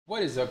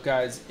What is up,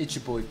 guys? It's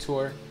your boy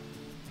Tor,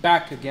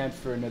 back again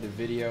for another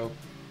video.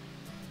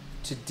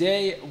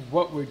 Today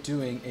what we're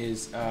doing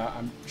is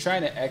I'm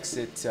trying to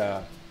exit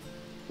I'm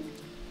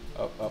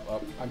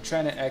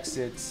trying to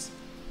exit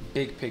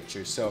big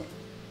picture. So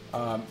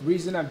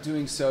reason I'm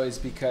doing so is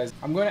because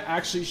I'm going to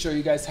actually show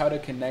you guys how to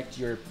connect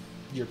your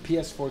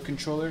PS4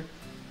 controller.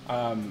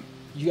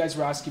 You guys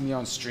were asking me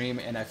on stream,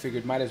 and I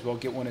figured might as well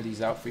get one of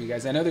these out for you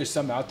guys. I know there's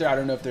some out there. I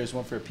don't know if there's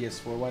one for a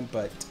PS4 one,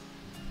 but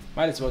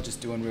might as well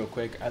just do one real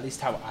quick, at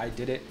least how I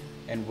did it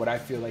and what I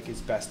feel like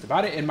is best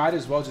about it, and might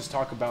as well just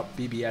talk about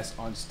BBS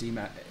on Steam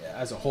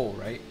as a whole,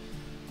 right?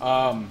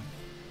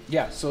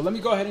 Yeah, so let me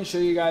go ahead and show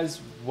you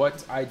guys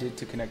what I did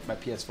to connect my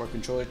PS4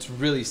 controller. It's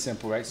really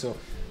simple, right? So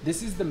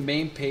this is the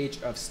main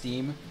page of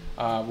Steam.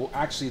 Well,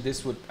 actually,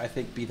 this would, I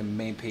think, be the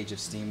main page of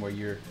Steam where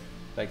your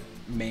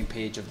main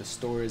page of the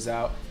store is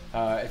out.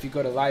 If you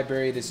go to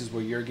library, this is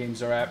where your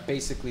games are at.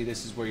 Basically,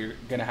 this is where you're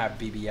gonna have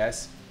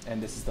BBS,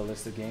 and this is the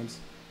list of games.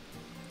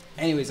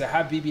 Anyways, I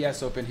have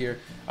BBS open here,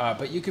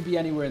 but you could be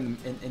anywhere in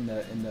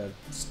the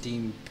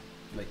Steam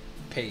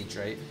page,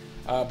 right?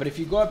 But if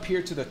you go up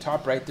here to the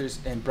top right,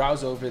 and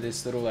browse over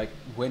this little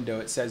window,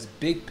 it says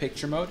Big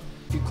Picture Mode.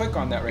 If you click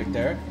on that right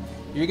there,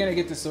 you're gonna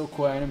get this little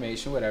cool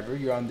animation, whatever.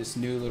 You're on this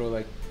new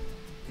little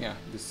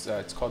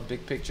it's called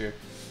Big Picture.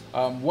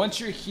 Once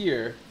you're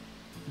here,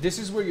 this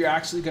is where you're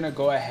actually gonna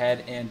go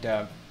ahead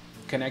and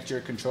connect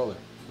your controller,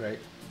 right?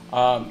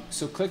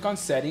 So click on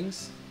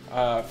Settings.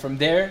 From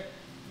there,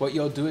 what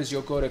you'll do is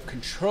you'll go to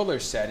Controller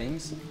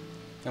Settings,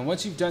 and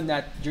once you've done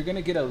that, you're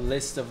gonna get a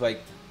list of a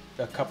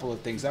couple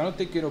of things. I don't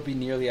think it'll be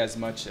nearly as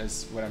much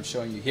as what I'm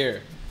showing you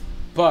here,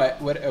 but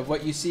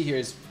what you see here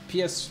is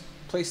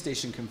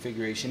PlayStation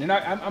configuration, and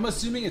I'm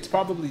assuming it's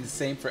probably the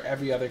same for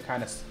every other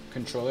kind of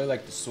controller,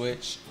 like the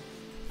Switch.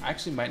 I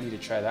actually might need to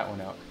try that one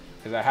out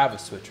because I have a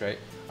Switch, right?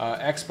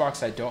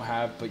 Xbox I don't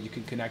have, but you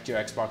can connect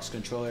your Xbox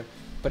controller.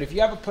 But if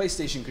you have a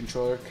PlayStation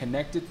controller,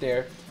 connect it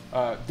there.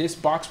 This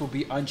box will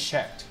be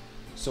unchecked.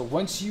 So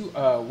once you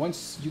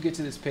get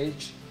to this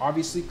page,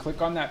 obviously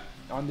click on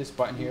this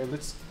button here.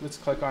 Let's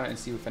click on it and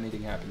see if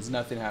anything happens.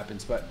 Nothing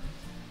happens, but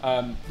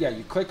yeah,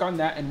 you click on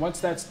that, and once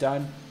that's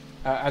done,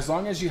 as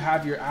long as you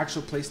have your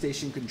actual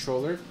PlayStation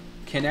controller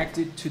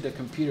connected to the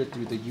computer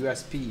through the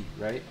USB,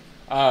 right?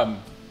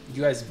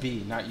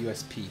 USB, not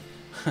USP.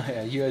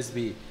 Yeah,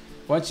 USB.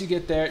 Once you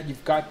get there,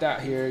 you've got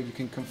that here. You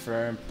can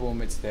confirm.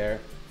 Boom, it's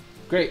there.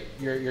 Great.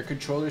 Your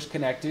controller's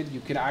connected. You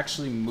can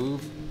actually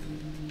move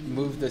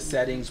the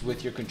settings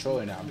with your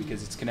controller now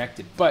because it's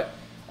connected. But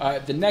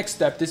the next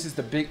step, this is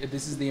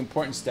the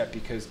important step,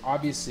 because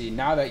obviously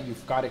now that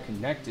you've got it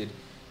connected,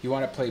 you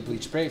want to play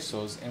Bleach Brave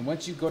Souls, and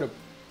once you go to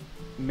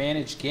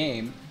manage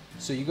game,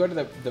 so you go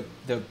to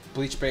the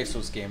Bleach Brave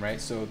Souls game, right?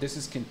 So this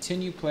is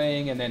continue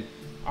playing, and then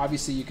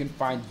obviously you can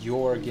find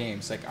your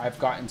games. Like I've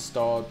got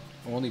installed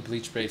only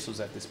Bleach Brave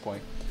Souls at this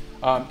point.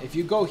 If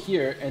you go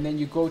here and then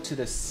you go to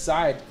the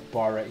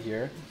sidebar right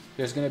here,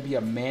 there's going to be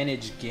a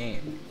manage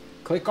game.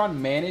 Click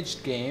on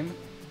managed game.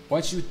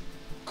 Once you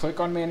click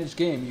on managed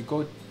game, you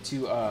go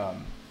to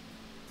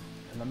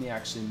let me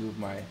actually move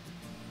my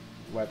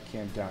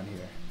webcam down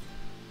here.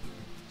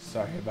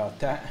 Sorry about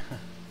that.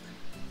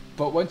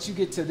 But once you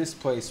get to this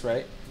place,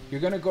 right, you're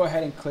going to go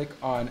ahead and click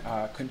on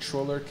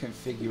controller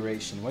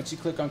configuration. Once you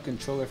click on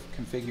controller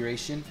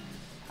configuration,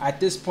 at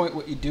this point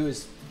what you do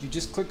is you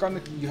just click on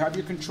you have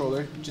your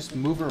controller, just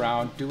move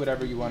around, do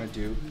whatever you want to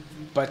do.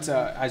 But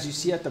as you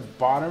see at the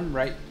bottom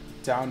right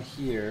down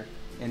here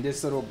in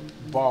this little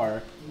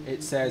bar,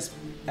 it says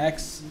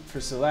X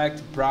for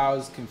select,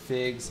 browse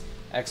configs,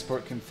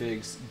 export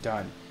configs,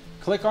 done.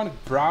 Click on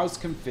browse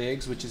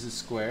configs, which is a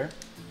square,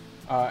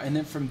 and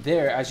then from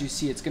there, as you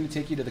see, it's going to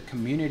take you to the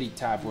community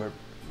tab where,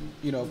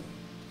 you know,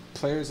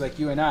 players like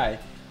you and I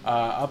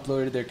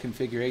uploaded their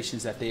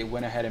configurations that they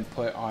went ahead and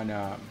put on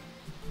on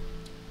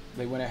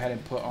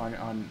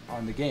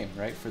the game,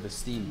 right, for the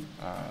Steam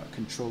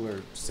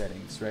controller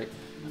settings, right?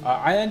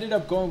 I ended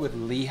up going with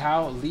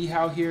Lihao.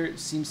 Lihao here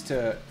seems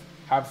to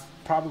have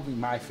probably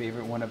my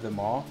favorite one of them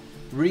all.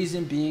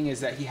 Reason being is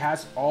that he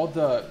has all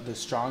the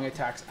strong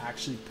attacks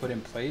actually put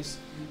in place.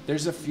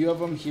 There's a few of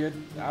them here.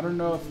 I don't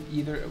know if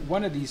either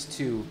one of these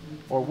two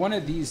or one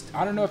of these,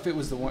 I don't know if it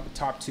was the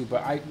top two,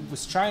 but I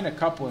was trying a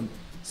couple and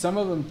some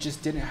of them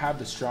just didn't have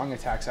the strong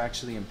attacks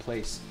actually in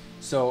place.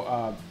 So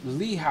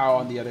Lihao,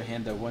 on the other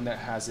hand, the one that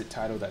has it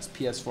titled as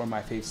PS4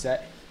 My Fave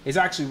Set, is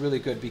actually really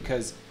good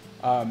because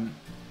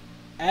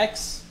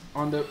X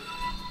on the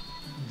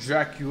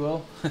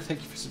Dracul,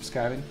 thank you for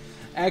subscribing.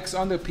 X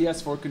on the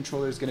PS4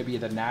 controller is going to be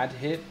the NAD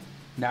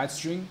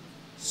string.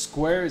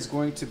 Square is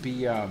going to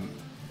be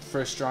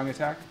first strong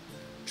attack.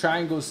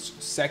 Triangle's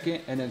second,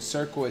 and then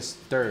circle is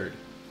third.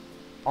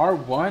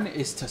 R1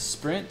 is to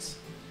sprint,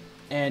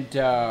 and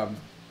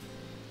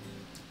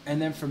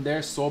then from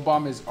there, Soul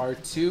Bomb is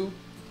R2,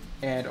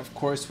 and of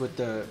course with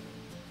the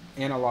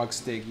analog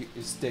stick,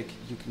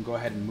 you can go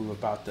ahead and move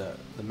about the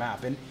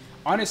map. And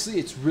honestly,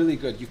 it's really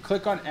good. You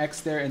click on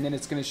X there, and then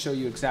it's going to show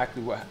you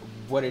exactly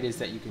what it is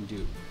that you can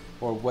do.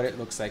 or what it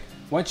looks like.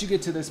 Once you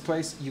get to this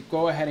place, you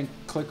go ahead and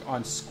click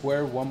on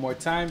square one more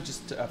time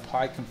just to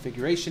apply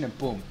configuration, and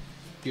boom,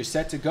 you're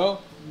set to go.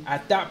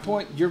 At that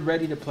point, you're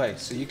ready to play.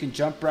 So you can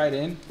jump right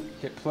in,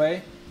 hit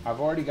play. I've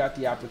already got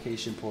the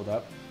application pulled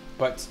up,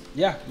 but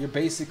yeah, you're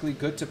basically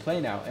good to play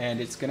now, and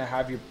it's gonna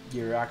have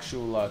your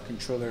actual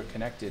controller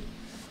connected.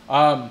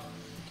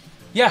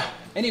 Yeah,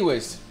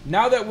 anyways,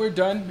 now that we're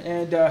done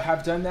and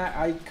have done that,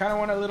 I kind of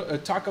want to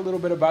talk a little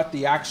bit about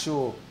the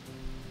actual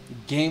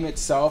game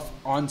itself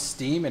on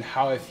Steam and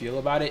how I feel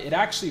about it. It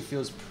actually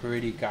feels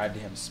pretty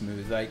goddamn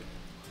smooth. Like,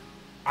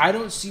 I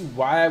don't see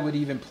why I would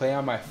even play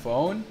on my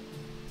phone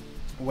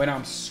when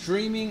I'm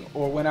streaming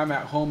or when I'm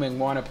at home and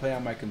want to play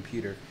on my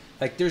computer.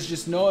 Like, there's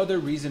just no other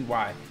reason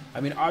why.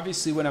 I mean,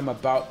 obviously when I'm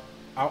out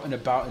and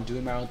about and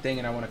doing my own thing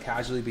and I want to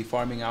casually be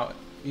farming out,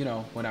 you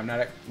know, when I'm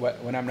not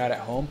at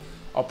home,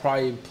 I'll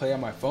probably play on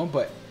my phone.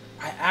 But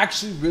I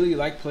actually really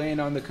like playing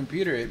on the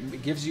computer.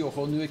 It gives you a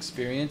whole new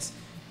experience.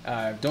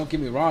 Don't get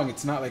me wrong,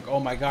 it's not like, oh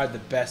my god, the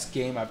best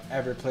game I've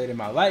ever played in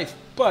my life,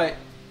 but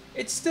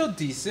it's still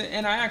decent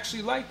and I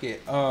actually like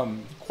it.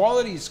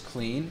 Quality's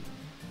clean.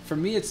 For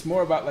me, it's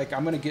more about like,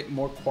 I'm gonna get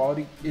more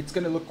quality. It's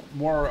gonna look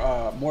more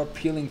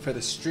appealing for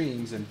the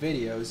streams and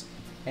videos.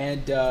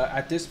 And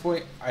at this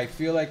point, I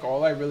feel like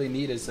all I really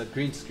need is a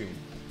green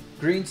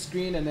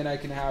screen, and then I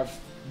can have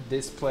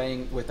this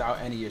playing without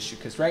any issue.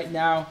 Because right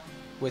now,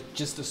 with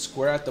just a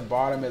square at the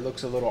bottom, it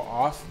looks a little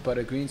off, but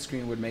a green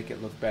screen would make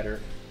it look better.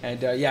 And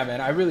yeah,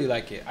 man, I really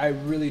like it. I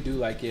really do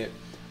like it.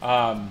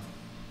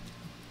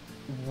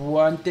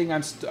 One thing I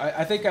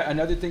think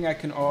another thing I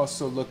can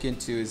also look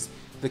into is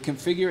the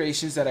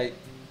configurations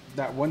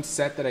that one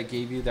set that I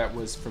gave you that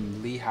was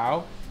from Lee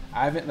Howe.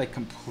 I haven't like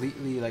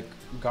completely like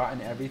gotten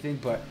everything,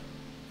 but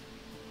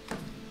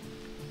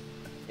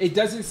it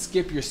doesn't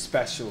skip your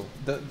special.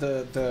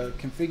 The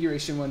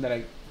configuration one that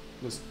I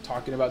was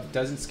talking about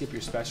doesn't skip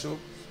your special.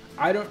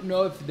 I don't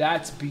know if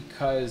that's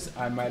because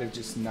I might have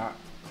just not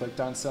clicked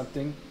on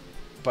something,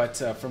 but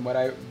from what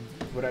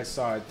I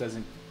saw, it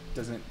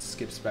doesn't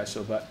skip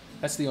special. But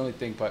that's the only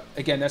thing. But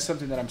again, that's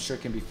something that I'm sure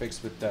can be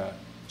fixed with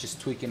just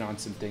tweaking on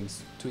some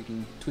things,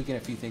 tweaking a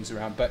few things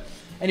around. But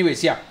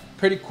anyways, yeah,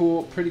 pretty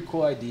cool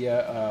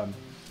idea.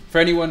 For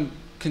anyone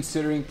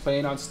considering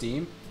playing on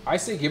Steam, I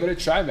say give it a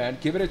try, man.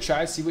 Give it a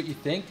try, see what you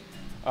think.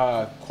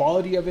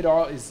 Quality of it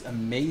all is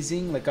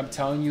amazing. Like I'm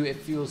telling you, it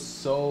feels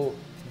so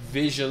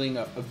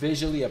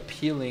visually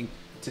appealing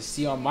to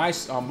see on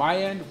my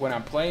end when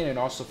I'm playing, and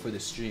also for the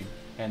stream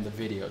and the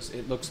videos.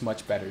 It looks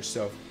much better.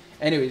 So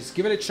anyways,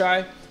 give it a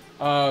try.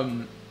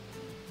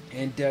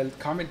 And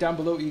comment down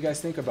below what you guys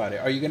think about it.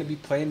 Are you going to be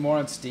playing more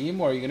on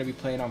Steam, or are you going to be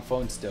playing on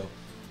phone still?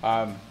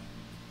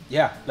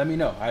 Yeah, let me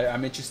know.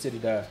 I'm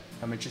interested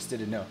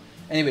to know.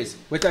 Anyways,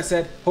 with that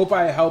said, hope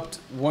I helped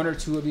one or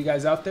two of you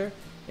guys out there.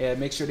 And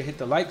make sure to hit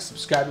the like,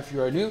 subscribe if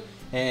you are new.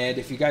 And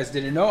if you guys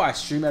didn't know, I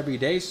stream every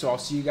day, so I'll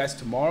see you guys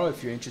tomorrow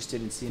if you're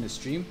interested in seeing a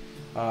stream.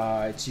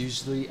 It's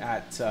usually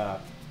at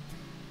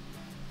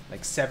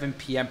like 7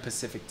 p.m.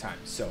 Pacific time.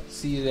 So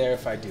see you there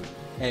if I do.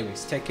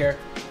 Anyways, take care.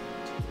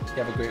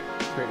 You have a great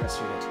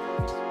rest of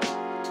your day.